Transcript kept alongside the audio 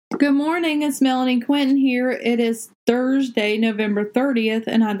Good morning, it's Melanie Quinton here. It is Thursday, November 30th,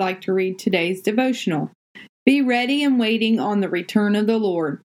 and I'd like to read today's devotional. Be ready and waiting on the return of the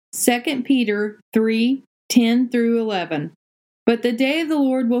Lord. 2 Peter 3:10-11. But the day of the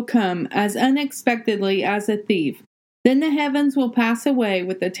Lord will come as unexpectedly as a thief. Then the heavens will pass away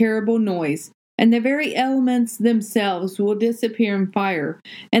with a terrible noise, and the very elements themselves will disappear in fire,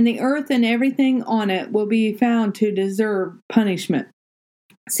 and the earth and everything on it will be found to deserve punishment.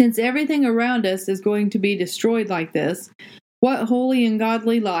 Since everything around us is going to be destroyed like this, what holy and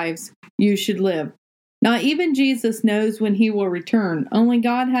godly lives you should live. Not even Jesus knows when he will return. Only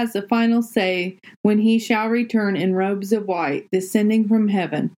God has the final say when he shall return in robes of white, descending from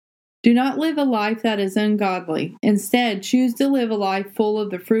heaven. Do not live a life that is ungodly. Instead, choose to live a life full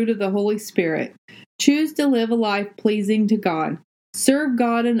of the fruit of the Holy Spirit. Choose to live a life pleasing to God. Serve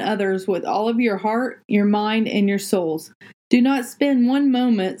God and others with all of your heart, your mind, and your souls. Do not spend one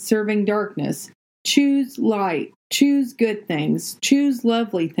moment serving darkness. Choose light. Choose good things. Choose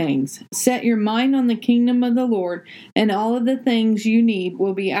lovely things. Set your mind on the kingdom of the Lord, and all of the things you need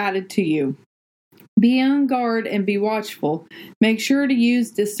will be added to you. Be on guard and be watchful. Make sure to use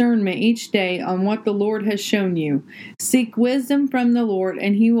discernment each day on what the Lord has shown you. Seek wisdom from the Lord,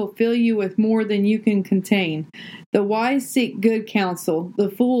 and he will fill you with more than you can contain. The wise seek good counsel. The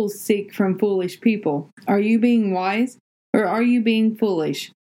fools seek from foolish people. Are you being wise? Or are you being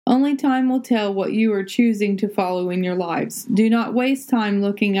foolish? Only time will tell what you are choosing to follow in your lives. Do not waste time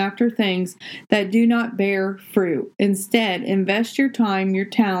looking after things that do not bear fruit. Instead, invest your time, your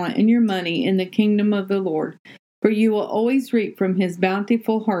talent, and your money in the kingdom of the Lord, for you will always reap from his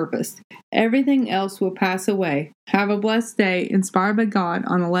bountiful harvest. Everything else will pass away. Have a blessed day, inspired by God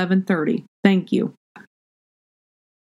on 11:30. Thank you.